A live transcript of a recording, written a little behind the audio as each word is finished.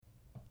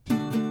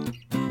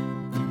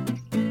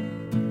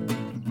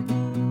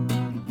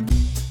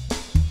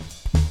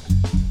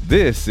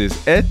This is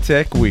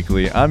EdTech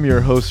Weekly. I'm your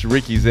host,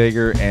 Ricky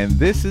Zager, and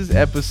this is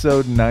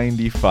episode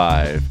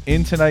 95.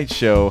 In tonight's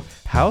show,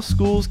 how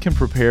schools can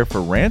prepare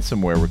for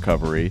ransomware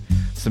recovery,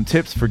 some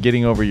tips for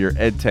getting over your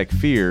EdTech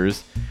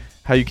fears,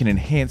 how you can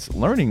enhance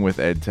learning with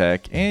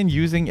EdTech, and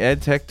using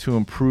EdTech to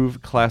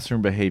improve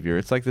classroom behavior.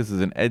 It's like this is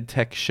an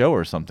EdTech show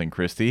or something,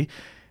 Christy.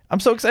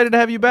 I'm so excited to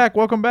have you back.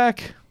 Welcome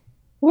back.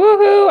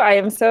 Woohoo! I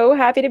am so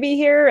happy to be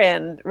here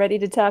and ready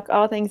to talk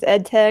all things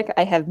EdTech.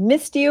 I have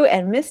missed you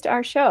and missed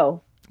our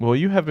show. Well,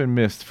 you have been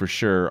missed for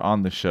sure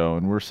on the show,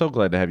 and we're so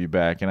glad to have you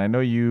back. And I know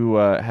you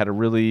had a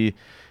really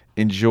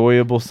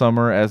enjoyable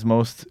summer, as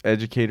most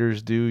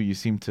educators do. You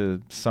seem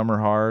to summer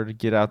hard,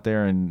 get out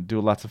there and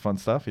do lots of fun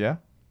stuff, yeah?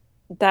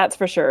 That's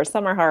for sure.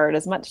 Summer hard,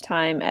 as much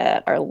time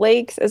at our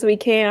lakes as we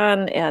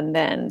can, and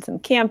then some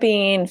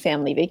camping,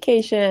 family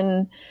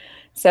vacation.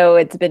 So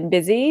it's been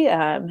busy,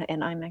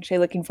 and I'm actually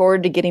looking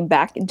forward to getting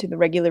back into the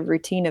regular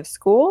routine of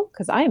school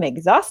because I am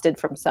exhausted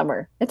from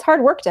summer. It's hard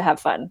work to have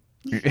fun.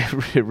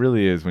 It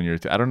really is when you're.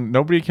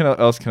 Nobody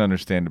else can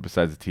understand it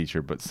besides the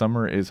teacher. But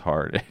summer is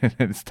hard, and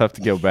it's tough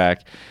to go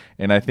back.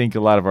 And I think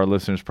a lot of our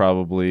listeners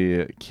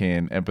probably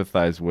can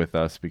empathize with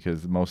us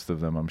because most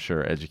of them, I'm sure,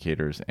 are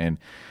educators. And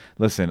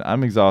listen,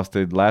 I'm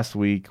exhausted. Last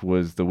week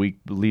was the week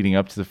leading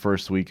up to the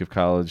first week of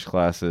college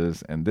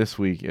classes, and this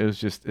week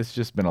it's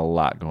just been a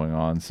lot going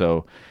on.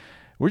 So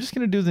we're just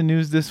gonna do the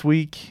news this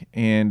week,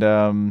 and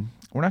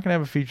we're not gonna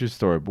have a featured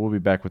story, but we'll be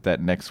back with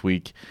that next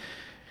week.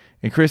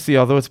 And Christy,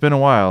 although it's been a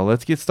while,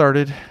 let's get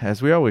started,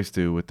 as we always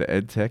do, with the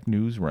EdTech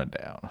News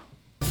Rundown.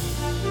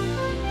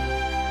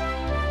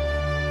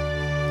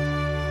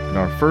 And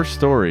our first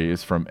story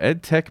is from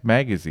EdTech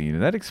Magazine,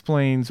 and that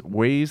explains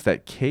ways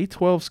that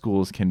K-12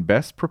 schools can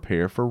best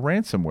prepare for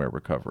ransomware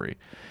recovery.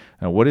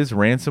 Now, what is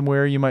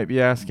ransomware, you might be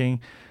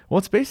asking? Well,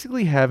 it's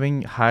basically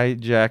having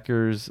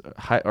hackers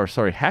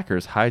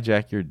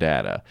hijack your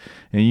data.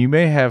 And you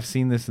may have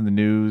seen this in the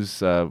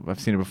news. I've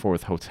seen it before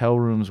with hotel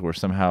rooms where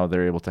somehow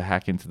they're able to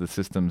hack into the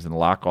systems and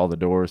lock all the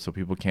doors so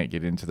people can't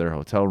get into their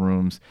hotel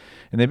rooms.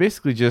 And they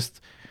basically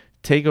just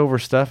take over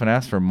stuff and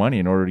ask for money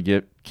in order to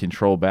get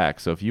control back.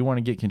 So if you want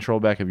to get control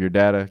back of your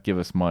data, give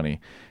us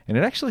money. And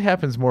it actually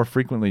happens more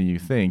frequently than you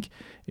think,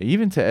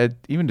 even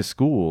to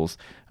schools.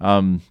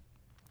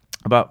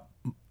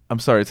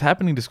 It's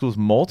happening to schools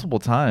multiple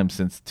times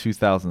since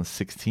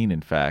 2016,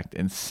 in fact.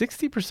 And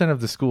 60%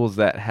 of the schools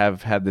that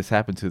have had this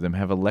happen to them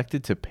have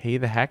elected to pay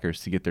the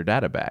hackers to get their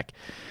data back.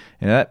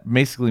 And that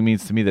basically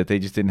means to me that they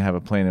just didn't have a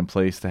plan in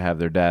place to have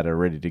their data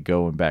ready to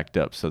go and backed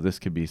up. So this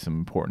could be some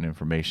important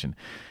information.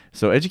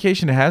 So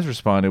education has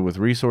responded with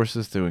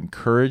resources to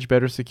encourage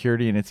better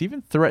security, and it's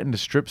even threatened to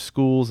strip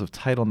schools of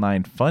Title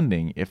IX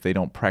funding if they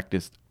don't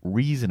practice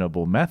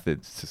reasonable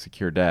methods to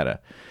secure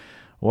data.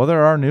 While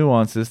there are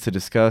nuances to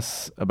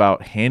discuss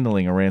about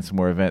handling a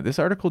ransomware event, this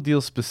article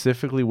deals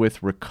specifically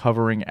with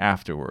recovering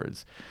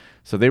afterwards.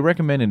 So they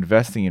recommend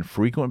investing in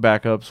frequent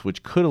backups,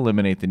 which could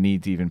eliminate the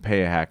need to even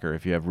pay a hacker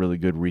if you have really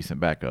good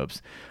recent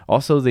backups.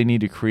 Also, they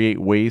need to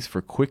create ways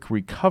for quick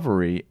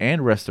recovery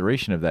and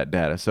restoration of that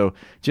data. So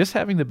just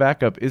having the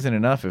backup isn't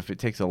enough if it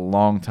takes a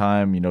long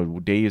time,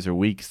 days or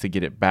weeks to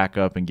get it back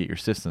up and get your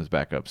systems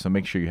back up. So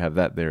make sure you have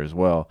that there as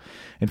well.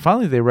 And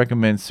finally, they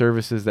recommend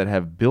services that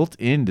have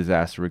built-in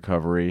disaster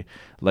recovery,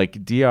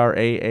 like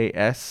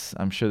DRaaS.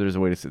 I'm sure there's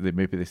a way to say that.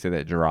 Maybe they say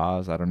that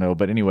DRaaS. I don't know.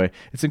 But anyway,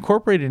 it's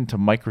incorporated into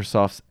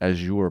Microsoft's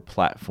Azure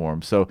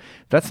platform. So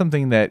that's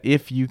something that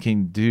if you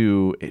can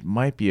do, it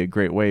might be a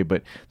great way.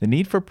 But the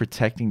need for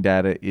protecting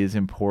data is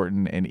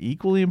important, and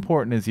equally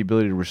important is the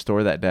ability to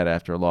restore that data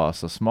after a loss.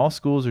 So small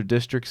schools or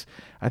districts,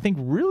 I think,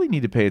 really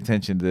need to pay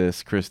attention to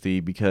this, Christy,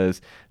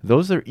 because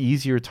those are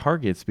easier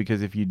targets,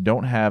 because if you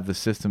don't have the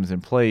systems in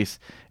place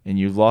and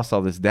you've lost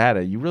all this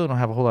data, you really don't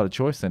have a whole lot of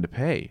choice then to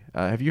pay.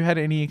 Have you had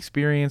any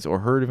experience or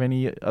heard of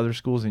any other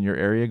schools in your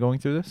area going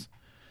through this?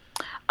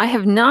 I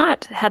have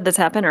not had this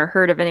happen or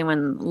heard of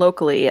anyone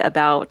locally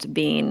about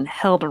being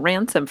held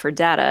ransom for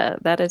data.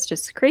 That is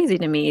just crazy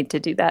to me to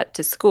do that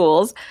to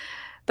schools.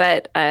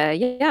 But I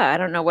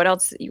don't know what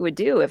else you would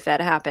do if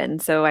that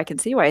happened. So I can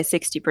see why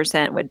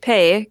 60% would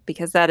pay,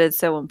 because that is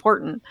so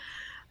important.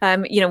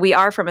 We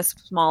are from a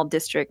small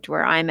district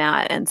where I'm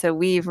at, and so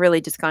we've really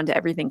just gone to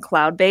everything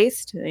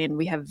cloud-based, and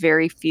we have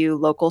very few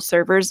local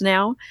servers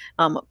now.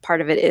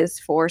 Part of it is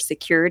for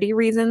security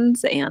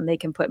reasons, and they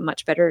can put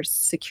much better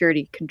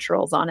security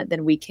controls on it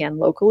than we can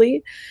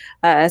locally.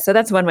 So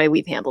that's one way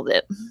we've handled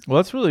it.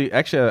 Well,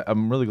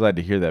 I'm really glad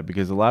to hear that,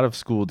 because a lot of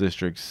school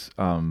districts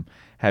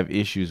have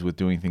issues with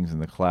doing things in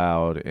the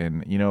cloud.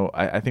 And,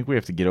 I think we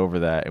have to get over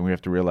that, and we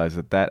have to realize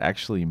that that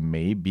actually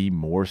may be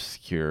more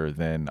secure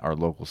than our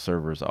local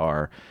servers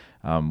are.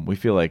 We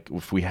feel like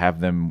if we have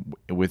them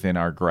within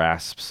our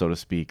grasp, so to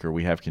speak, or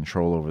we have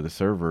control over the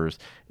servers,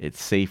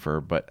 it's safer.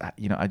 But,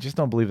 I just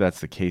don't believe that's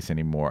the case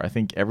anymore. I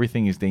think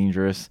everything is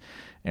dangerous,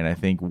 and I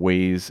think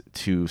ways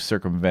to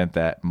circumvent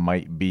that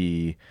might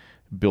be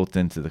built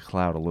into the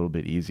cloud a little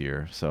bit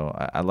easier. So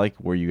I like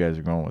where you guys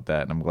are going with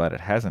that, and I'm glad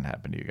it hasn't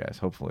happened to you guys.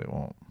 Hopefully it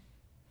won't.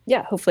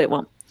 Yeah, hopefully it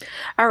won't.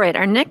 All right,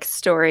 our next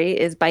story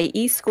is by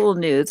eSchool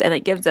News, and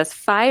it gives us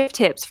 5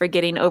 tips for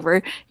getting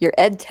over your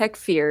ed tech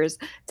fears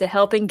to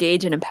help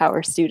engage and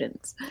empower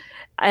students.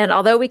 And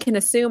although we can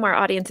assume our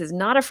audience is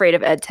not afraid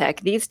of ed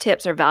tech, these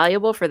tips are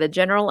valuable for the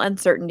general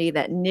uncertainty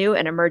that new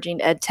and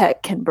emerging ed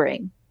tech can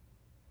bring.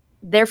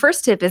 Their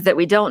first tip is that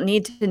we don't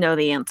need to know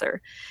the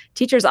answer.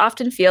 Teachers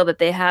often feel that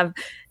they have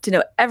to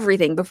know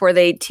everything before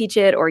they teach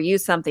it or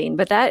use something,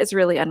 but that is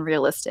really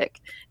unrealistic.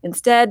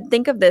 Instead,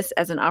 think of this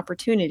as an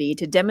opportunity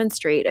to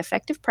demonstrate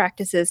effective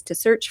practices to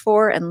search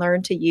for and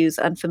learn to use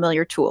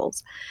unfamiliar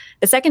tools.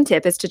 The second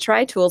tip is to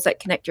try tools that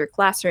connect your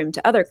classroom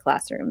to other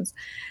classrooms.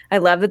 I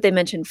love that they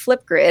mentioned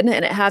Flipgrid,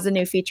 and it has a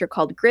new feature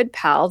called Grid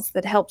Pals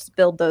that helps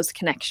build those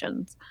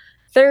connections.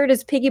 Third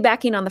is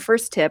piggybacking on the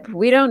first tip.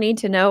 We don't need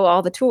to know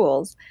all the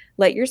tools.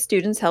 Let your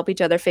students help each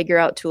other figure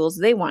out tools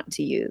they want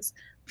to use.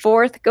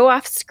 Fourth, go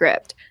off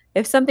script.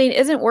 If something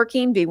isn't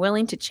working, be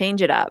willing to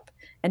change it up.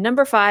 And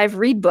number 5,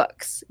 read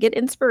books. Get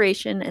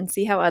inspiration and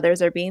see how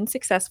others are being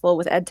successful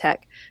with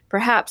EdTech.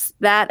 Perhaps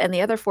that and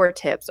the other 4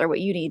 tips are what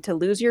you need to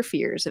lose your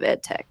fears of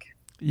EdTech.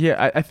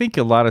 Yeah, I think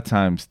a lot of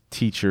times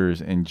teachers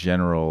in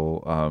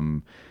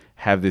general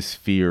have this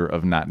fear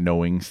of not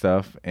knowing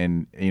stuff.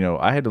 And,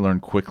 I had to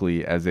learn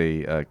quickly as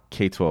a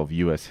K-12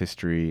 U.S.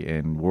 history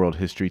and world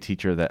history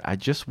teacher that I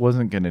just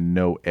wasn't going to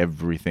know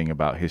everything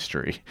about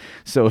history.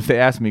 So if they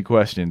asked me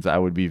questions, I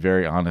would be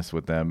very honest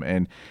with them.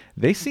 And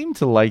they seem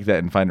to like that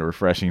and find it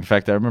refreshing. In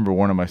fact, I remember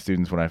one of my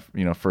students when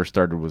I first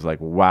started was like,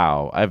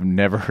 wow, I've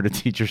never heard a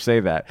teacher say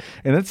that.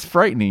 And that's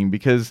frightening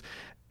because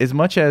as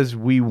much as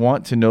we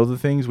want to know the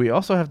things, we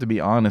also have to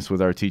be honest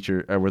with our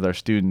teacher, with our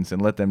students,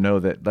 and let them know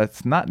that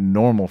that's not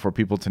normal for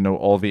people to know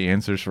all the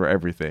answers for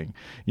everything.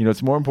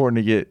 It's more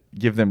important to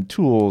give them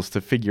tools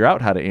to figure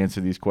out how to answer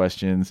these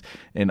questions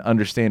and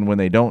understand when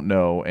they don't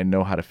know and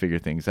know how to figure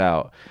things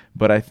out.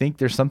 But I think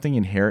there's something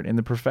inherent in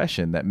the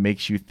profession that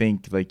makes you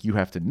think like you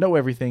have to know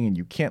everything and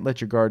you can't let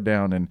your guard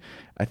down. And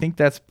I think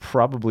that's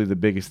probably the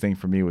biggest thing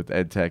for me with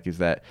EdTech is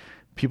that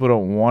people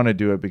don't want to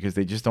do it because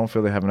they just don't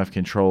feel they have enough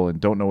control and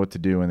don't know what to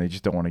do, and they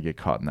just don't want to get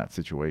caught in that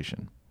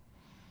situation.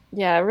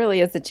 Yeah, it really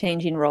is the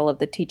changing role of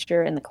the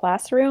teacher in the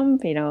classroom,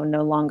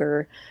 no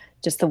longer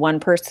just the one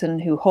person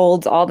who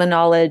holds all the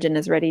knowledge and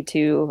is ready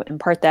to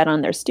impart that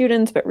on their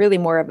students, but really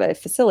more of a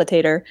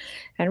facilitator.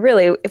 And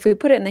really, if we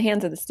put it in the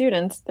hands of the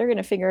students, they're going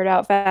to figure it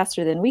out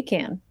faster than we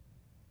can.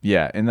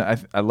 Yeah, and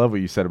I love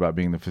what you said about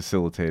being the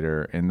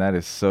facilitator, and that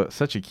is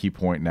such a key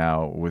point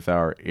now with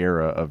our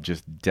era of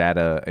just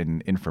data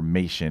and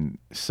information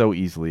so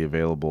easily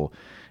available.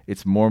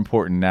 It's more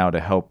important now to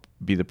help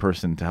be the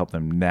person to help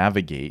them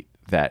navigate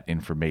that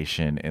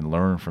information and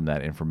learn from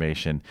that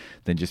information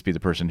than just be the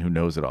person who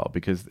knows it all,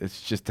 because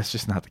that's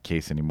just not the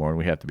case anymore, and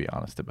we have to be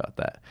honest about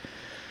that.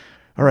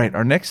 All right,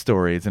 our next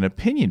story is an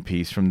opinion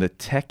piece from the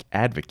Tech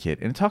Advocate,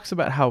 and it talks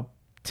about how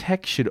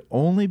tech should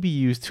only be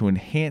used to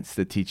enhance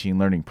the teaching and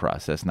learning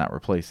process, not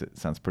replace it.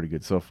 Sounds pretty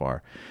good so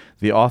far.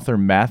 The author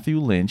Matthew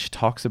Lynch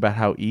talks about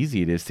how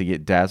easy it is to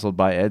get dazzled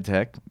by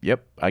EdTech.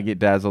 Yep, I get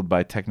dazzled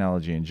by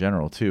technology in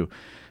general too.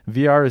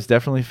 VR is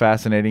definitely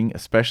fascinating,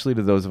 especially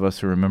to those of us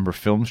who remember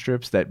film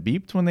strips that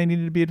beeped when they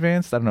needed to be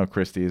advanced. I don't know,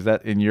 Christy,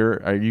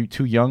 are you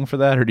too young for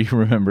that, or do you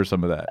remember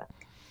some of that?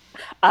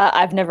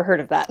 I've never heard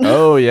of that.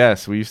 Oh,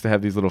 yes. We used to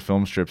have these little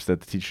film strips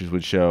that the teachers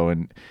would show,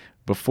 and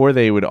before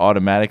they would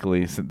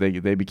automatically, they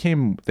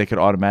could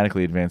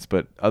automatically advance,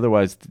 but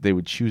otherwise they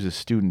would choose a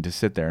student to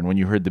sit there. And when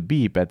you heard the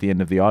beep at the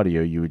end of the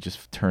audio, you would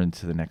just turn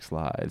to the next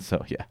slide.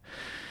 So yeah,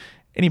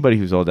 anybody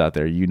who's old out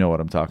there, you know what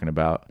I'm talking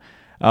about.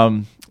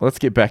 Let's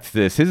get back to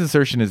this. His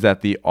assertion is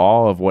that the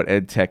awe of what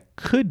EdTech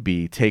could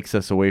be takes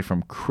us away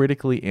from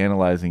critically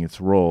analyzing its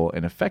role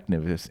and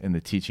effectiveness in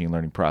the teaching and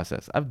learning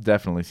process. I've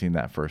definitely seen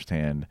that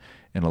firsthand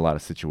in a lot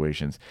of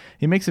situations.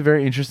 He makes a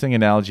very interesting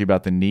analogy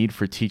about the need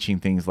for teaching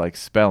things like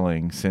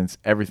spelling, since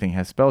everything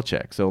has spell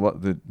check. So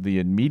the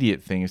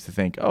immediate thing is to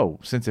think, oh,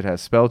 since it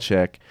has spell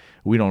check,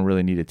 we don't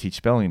really need to teach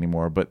spelling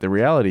anymore. But the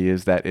reality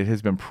is that it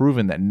has been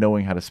proven that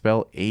knowing how to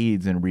spell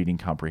aids in reading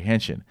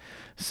comprehension.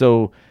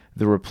 So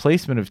the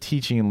replacement of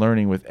teaching and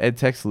learning with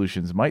EdTech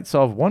solutions might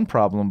solve one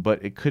problem,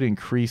 but it could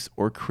increase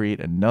or create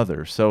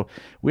another. So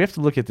we have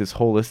to look at this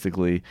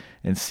holistically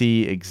and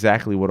see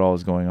exactly what all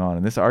is going on.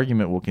 And this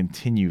argument will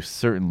continue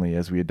certainly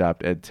as we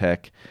adopt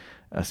EdTech,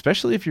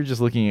 especially if you're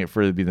just looking at it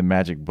for it to be the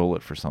magic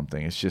bullet for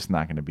something. It's just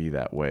not going to be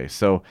that way.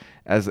 So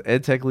as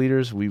EdTech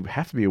leaders, we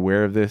have to be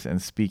aware of this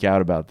and speak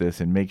out about this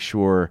and make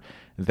sure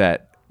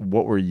that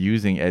what we're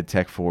using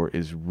EdTech for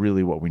is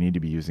really what we need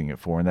to be using it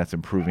for, and that's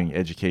improving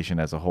education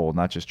as a whole,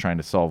 not just trying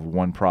to solve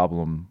one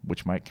problem,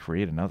 which might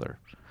create another.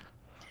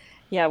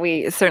 Yeah,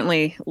 we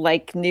certainly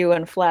like new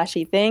and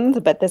flashy things,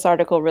 but this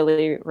article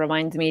really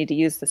reminds me to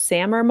use the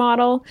SAMR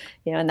model,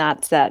 and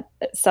that's that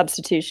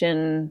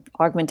substitution,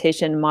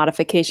 augmentation,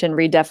 modification,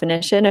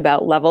 redefinition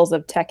about levels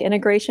of tech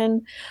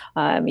integration.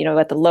 At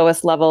the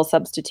lowest level,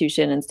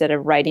 substitution, instead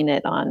of writing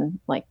it on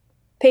like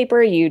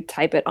paper, you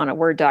type it on a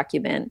Word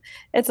document.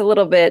 It's a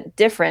little bit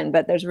different,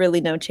 but there's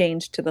really no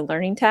change to the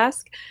learning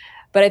task.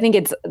 But I think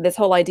it's this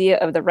whole idea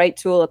of the right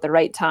tool at the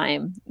right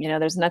time.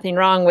 There's nothing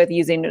wrong with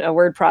using a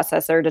word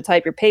processor to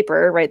type your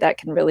paper, right? That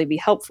can really be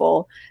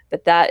helpful,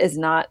 but that is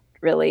not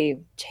really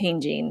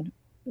changing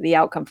the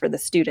outcome for the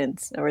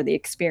students or the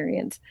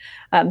experience.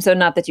 So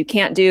not that you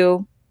can't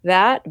do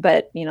that,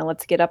 but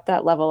let's get up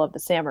that level of the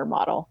SAMR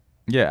model.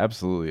 Yeah,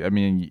 absolutely. I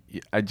mean,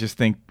 I just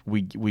think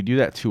we do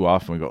that too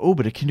often. We go, oh,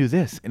 but it can do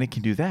this, and it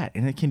can do that,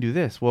 and it can do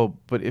this. Well,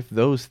 but if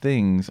those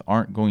things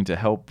aren't going to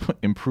help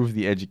improve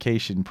the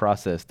education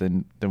process,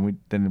 then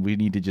we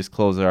need to just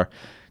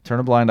turn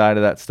a blind eye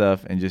to that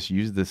stuff and just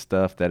use this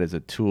stuff that is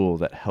a tool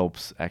that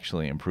helps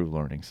actually improve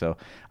learning. So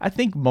I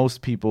think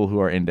most people who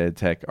are into ed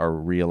tech are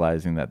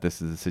realizing that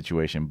this is a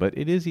situation, but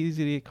it is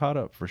easy to get caught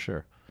up for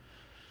sure.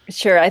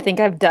 Sure, I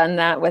think I've done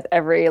that with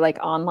every like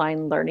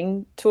online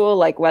learning tool,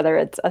 like whether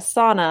it's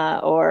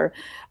Asana or,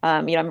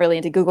 I'm really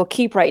into Google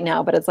Keep right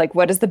now, but it's like,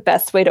 what is the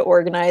best way to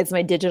organize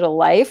my digital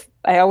life?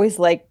 I always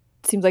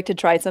seems like to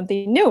try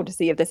something new to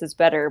see if this is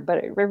better, but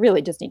I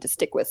really just need to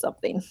stick with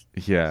something.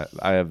 Yeah,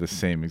 I have the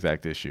same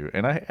exact issue.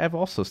 And I've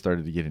also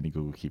started to get into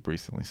Google Keep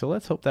recently. So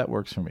let's hope that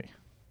works for me.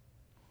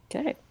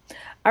 Okay.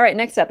 All right,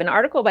 next up, an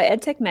article by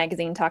EdTech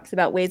Magazine talks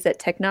about ways that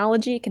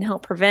technology can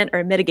help prevent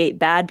or mitigate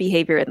bad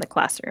behavior in the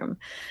classroom.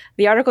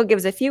 The article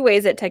gives a few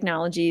ways that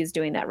technology is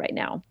doing that right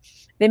now.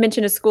 They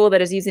mention a school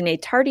that is using a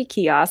tardy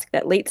kiosk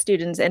that late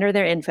students enter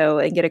their info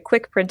and get a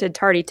quick printed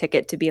tardy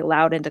ticket to be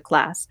allowed into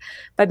class.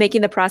 By making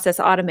the process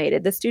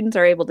automated, the students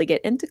are able to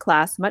get into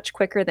class much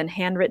quicker than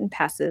handwritten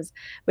passes,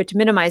 which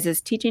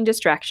minimizes teaching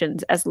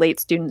distractions as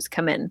late students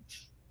come in.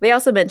 They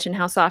also mention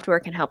how software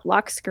can help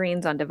lock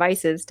screens on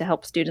devices to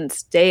help students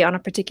stay on a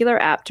particular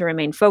app to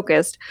remain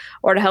focused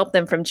or to help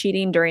them from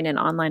cheating during an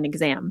online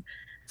exam.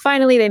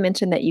 Finally, they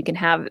mention that you can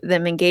have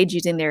them engage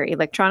using their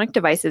electronic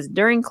devices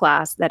during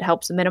class that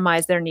helps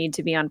minimize their need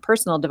to be on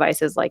personal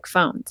devices like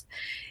phones.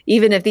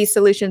 Even if these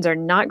solutions are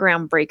not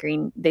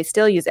groundbreaking, they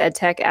still use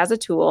EdTech as a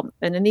tool,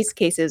 and in these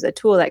cases, a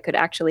tool that could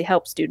actually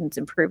help students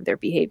improve their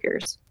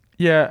behaviors.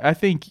 Yeah, I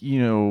think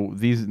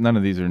these none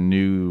of these are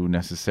new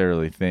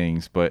necessarily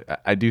things, but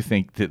I do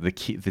think that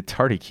the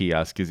tardy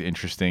kiosk is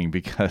interesting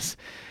because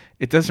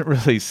it doesn't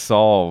really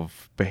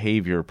solve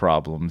behavior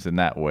problems in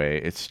that way.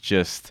 It's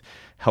just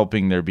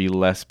helping there be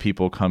less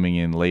people coming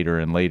in later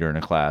and later in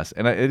a class,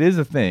 and it is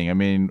a thing. I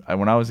mean,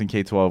 when I was in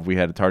K-12, we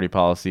had a tardy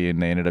policy,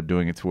 and they ended up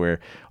doing it to where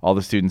all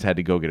the students had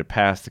to go get a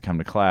pass to come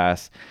to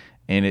class,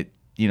 and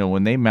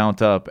when they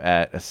mount up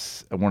at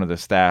one of the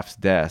staff's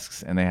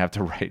desks and they have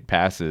to write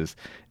passes,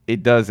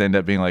 it does end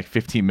up being like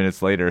 15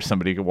 minutes later,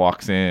 somebody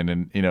walks in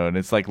and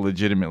it's like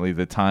legitimately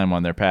the time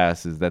on their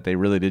pass is that they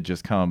really did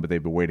just come, but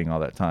they've been waiting all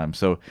that time.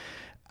 So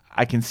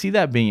I can see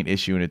that being an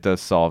issue and it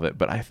does solve it,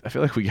 but I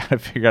feel like we got to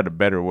figure out a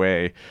better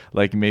way,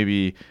 like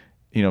maybe,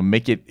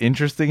 make it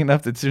interesting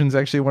enough that students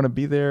actually want to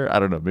be there. I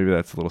don't know. Maybe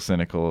that's a little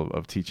cynical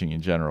of teaching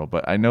in general,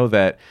 but I know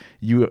that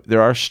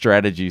there are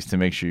strategies to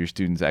make sure your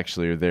students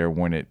actually are there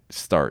when it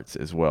starts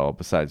as well,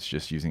 besides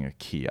just using a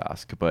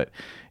kiosk. But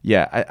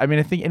yeah, I mean,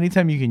 I think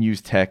anytime you can use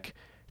tech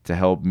to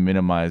help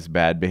minimize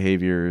bad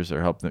behaviors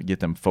or help them get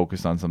them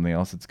focused on something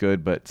else, it's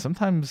good. But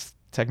sometimes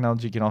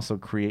technology can also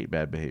create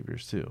bad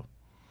behaviors too.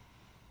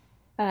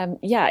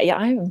 Yeah,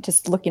 I'm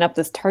just looking up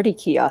this tardy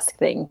kiosk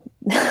thing.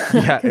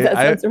 Yeah, That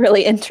sounds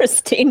really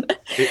interesting.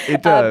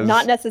 It does.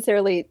 Not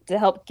necessarily to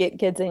help get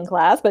kids in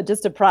class, but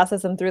just to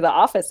process them through the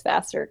office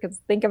faster. Because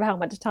think of how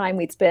much time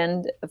we'd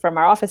spend from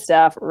our office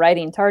staff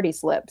writing tardy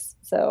slips.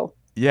 So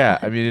yeah,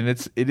 I mean,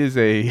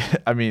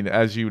 I mean,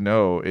 as you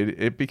know,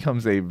 it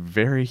becomes a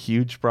very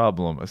huge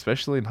problem,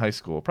 especially in high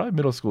school, probably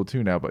middle school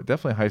too now, but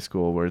definitely high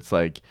school, where it's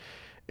like,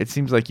 it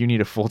seems like you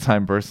need a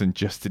full-time person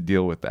just to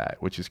deal with that,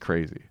 which is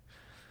crazy.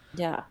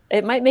 yeah,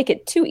 it might make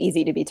it too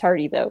easy to be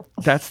tardy, though.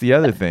 That's the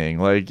other thing.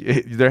 Like,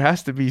 there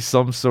has to be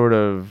some sort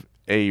of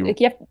Like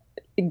you have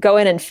to go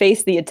in and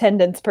face the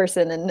attendance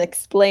person and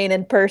explain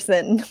in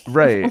person.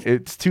 right.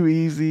 It's too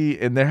easy,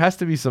 and there has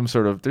to be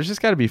there's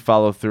just got to be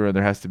follow through, and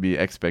there has to be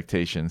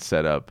expectations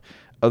set up.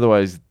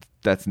 Otherwise,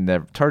 that's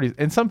never tardy.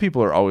 And some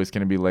people are always going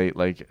to be late.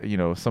 Like,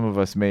 some of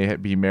us may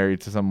be married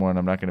to someone.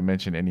 I'm not going to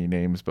mention any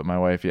names, but my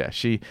wife, yeah,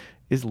 she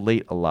is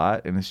late a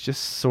lot, and it's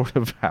just sort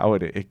of how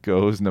it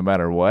goes no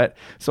matter what.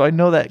 So I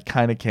know that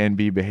kind of can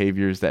be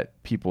behaviors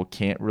that people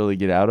can't really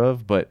get out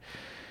of, but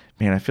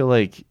man, I feel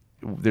like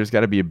there's got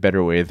to be a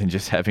better way than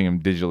just having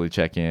them digitally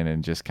check in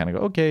and just kind of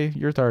go, okay,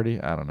 you're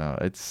tardy. I don't know.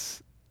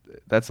 That's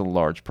a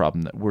large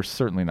problem that we're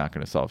certainly not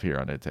going to solve here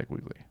on EdTech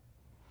Weekly.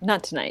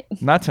 Not tonight.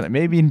 Not tonight.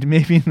 Maybe in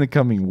the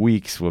coming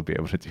weeks we'll be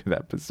able to do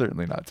that, but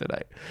certainly not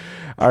tonight.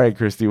 All right,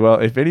 Christy. Well,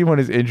 if anyone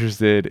is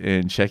interested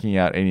in checking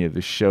out any of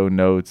the show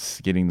notes,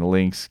 getting the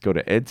links, go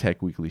to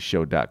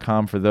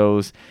edtechweeklyshow.com for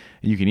those.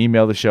 You can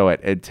email the show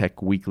at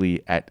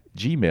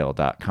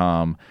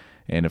edtechweekly@gmail.com.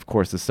 And, of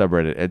course, the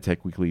subreddit,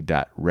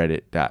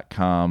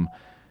 edtechweekly.reddit.com.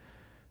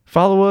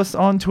 Follow us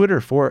on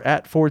Twitter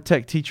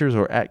 @4techteachers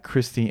or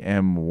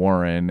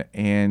 @ChristyMWarren.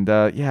 And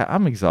yeah,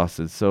 I'm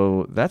exhausted.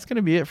 So that's going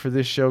to be it for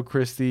this show,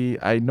 Christy.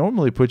 I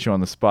normally put you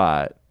on the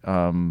spot,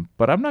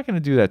 but I'm not going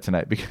to do that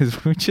tonight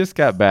because we just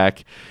got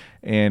back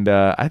And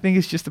I think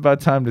it's just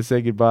about time to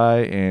say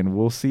goodbye, and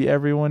we'll see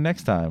everyone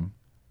next time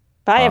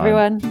Bye, on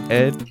everyone.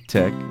 Ed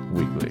Tech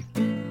Weekly.